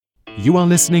You are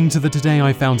listening to the Today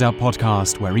I Found Out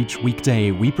podcast, where each weekday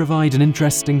we provide an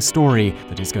interesting story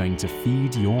that is going to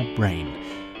feed your brain.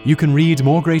 You can read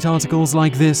more great articles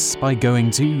like this by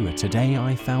going to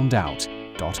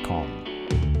todayifoundout.com.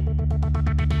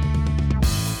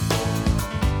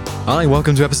 Hi,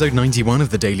 welcome to episode 91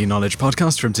 of the Daily Knowledge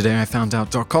Podcast from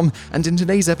todayifoundout.com, and in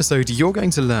today's episode you're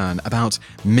going to learn about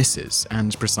Mrs.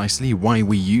 and precisely why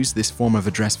we use this form of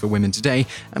address for women today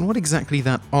and what exactly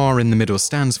that R in the middle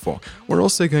stands for. We're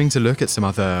also going to look at some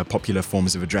other popular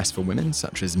forms of address for women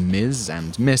such as Ms.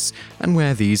 and Miss and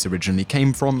where these originally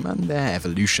came from and their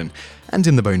evolution. And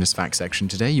in the bonus fact section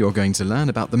today you're going to learn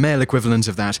about the male equivalent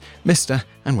of that, Mr.,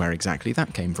 and where exactly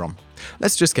that came from.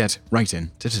 Let's just get right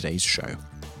into today's show.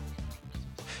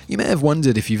 You may have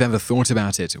wondered, if you've ever thought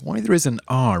about it, why there is an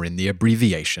R in the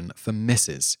abbreviation for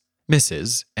Mrs.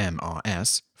 Mrs.,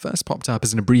 MRS, first popped up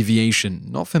as an abbreviation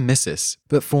not for Mrs.,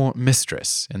 but for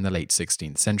mistress in the late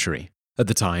 16th century. At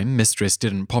the time, mistress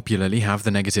didn't popularly have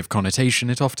the negative connotation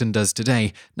it often does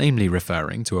today, namely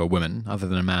referring to a woman other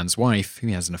than a man's wife who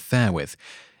he has an affair with.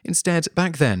 Instead,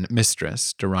 back then,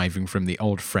 mistress, deriving from the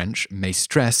Old French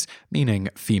maistresse, meaning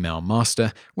female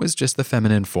master, was just the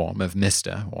feminine form of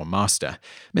Mr. or master.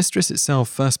 Mistress itself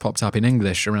first popped up in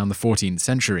English around the 14th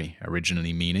century,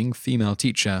 originally meaning female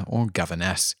teacher or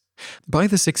governess. By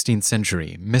the 16th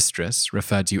century, mistress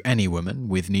referred to any woman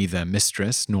with neither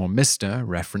mistress nor Mr.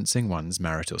 referencing one's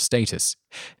marital status.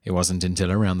 It wasn't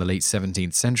until around the late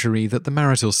 17th century that the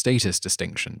marital status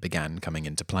distinction began coming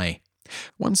into play.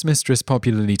 Once mistress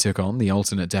popularly took on the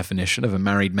alternate definition of a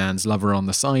married man's lover on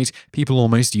the side, people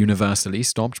almost universally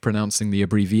stopped pronouncing the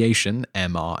abbreviation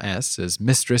MRS as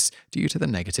mistress due to the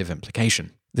negative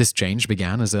implication. This change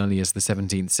began as early as the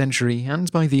 17th century,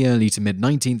 and by the early to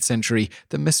mid-19th century,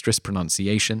 the mistress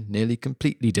pronunciation nearly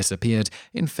completely disappeared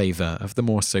in favor of the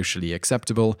more socially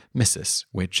acceptable Mrs.,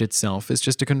 which itself is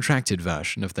just a contracted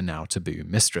version of the now taboo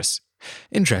mistress.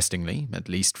 Interestingly, at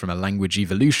least from a language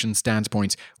evolution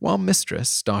standpoint, while mistress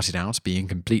started out being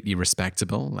completely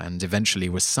respectable and eventually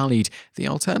was sullied, the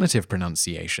alternative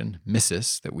pronunciation,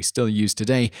 Mrs., that we still use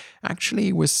today,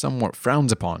 actually was somewhat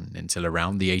frowned upon until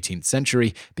around the 18th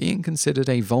century, being considered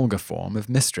a vulgar form of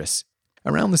mistress.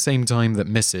 Around the same time that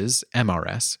Mrs.,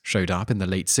 MRS, showed up in the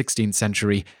late 16th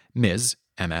century, Ms.,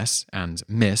 MS, and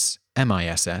Miss,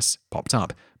 MISS, popped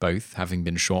up, both having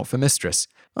been short for mistress.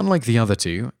 Unlike the other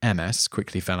two, MS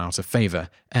quickly fell out of favor.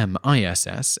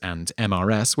 MISS and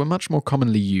MRS were much more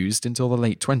commonly used until the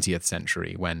late 20th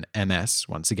century, when MS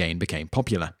once again became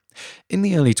popular. In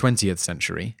the early 20th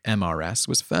century, MRS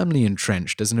was firmly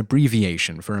entrenched as an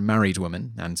abbreviation for a married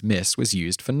woman, and Miss was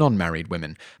used for non-married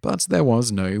women, but there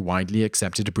was no widely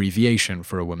accepted abbreviation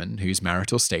for a woman whose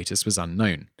marital status was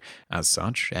unknown. As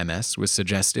such, MS was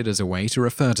suggested as a way to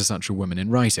refer to such a woman in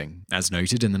writing, as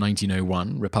noted in the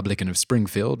 1901 Republican of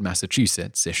Springfield,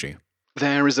 Massachusetts issue.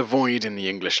 There is a void in the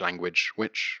English language,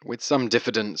 which, with some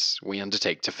diffidence, we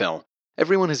undertake to fill.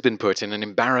 Everyone has been put in an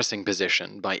embarrassing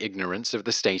position by ignorance of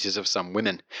the status of some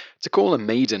women. To call a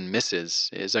maiden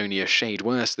Mrs. is only a shade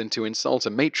worse than to insult a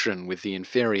matron with the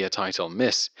inferior title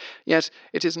Miss. Yet,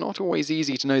 it is not always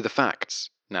easy to know the facts.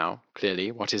 Now,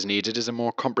 clearly, what is needed is a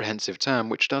more comprehensive term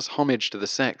which does homage to the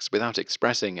sex without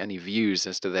expressing any views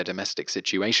as to their domestic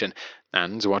situation,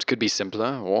 and what could be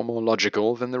simpler or more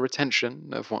logical than the retention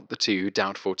of what the two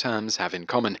doubtful terms have in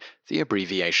common. The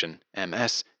abbreviation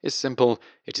MS is simple,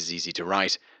 it is easy to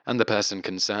write, and the person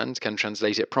concerned can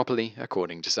translate it properly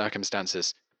according to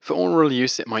circumstances. For oral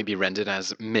use, it might be rendered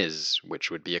as Ms.,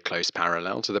 which would be a close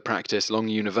parallel to the practice long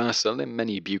universal in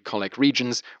many bucolic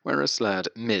regions, where a slurred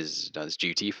Ms. does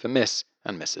duty for Miss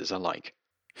and Mrs. alike.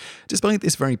 Despite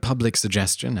this very public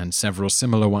suggestion and several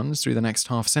similar ones through the next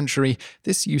half-century,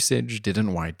 this usage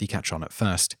didn't widely catch on at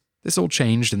first. This all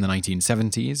changed in the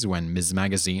 1970s when Ms.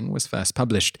 Magazine was first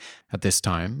published. At this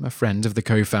time, a friend of the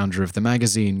co-founder of the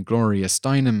magazine, Gloria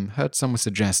Steinem, heard someone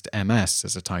suggest MS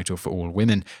as a title for all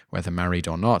women, whether married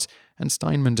or not, and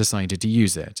Steinman decided to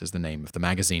use it as the name of the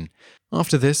magazine.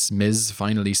 After this, Ms.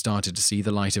 finally started to see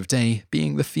the light of day,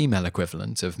 being the female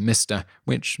equivalent of Mr.,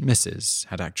 which Mrs.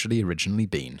 had actually originally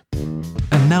been.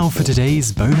 And now for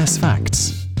today's bonus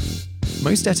facts.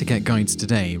 Most etiquette guides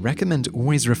today recommend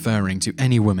always referring to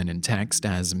any woman in text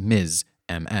as Ms.,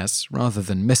 MS, rather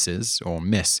than Mrs. or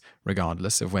Miss,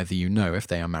 regardless of whether you know if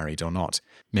they are married or not.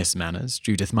 Miss Manners,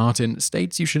 Judith Martin,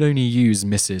 states you should only use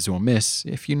Mrs. or Miss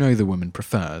if you know the woman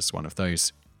prefers one of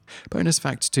those. Bonus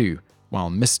fact 2. While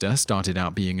Mr. started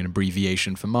out being an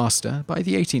abbreviation for master, by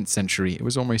the 18th century it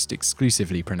was almost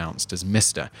exclusively pronounced as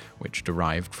Mr., which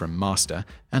derived from master,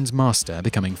 and master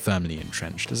becoming firmly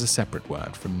entrenched as a separate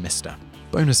word from Mr.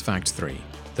 Bonus fact 3.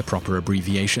 The proper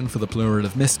abbreviation for the plural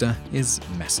of Mr. is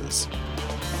Messrs.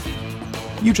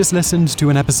 You just listened to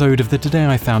an episode of the Today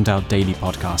I Found Out Daily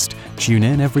podcast. Tune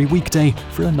in every weekday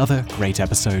for another great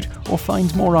episode, or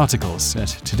find more articles at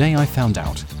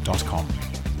todayifoundout.com.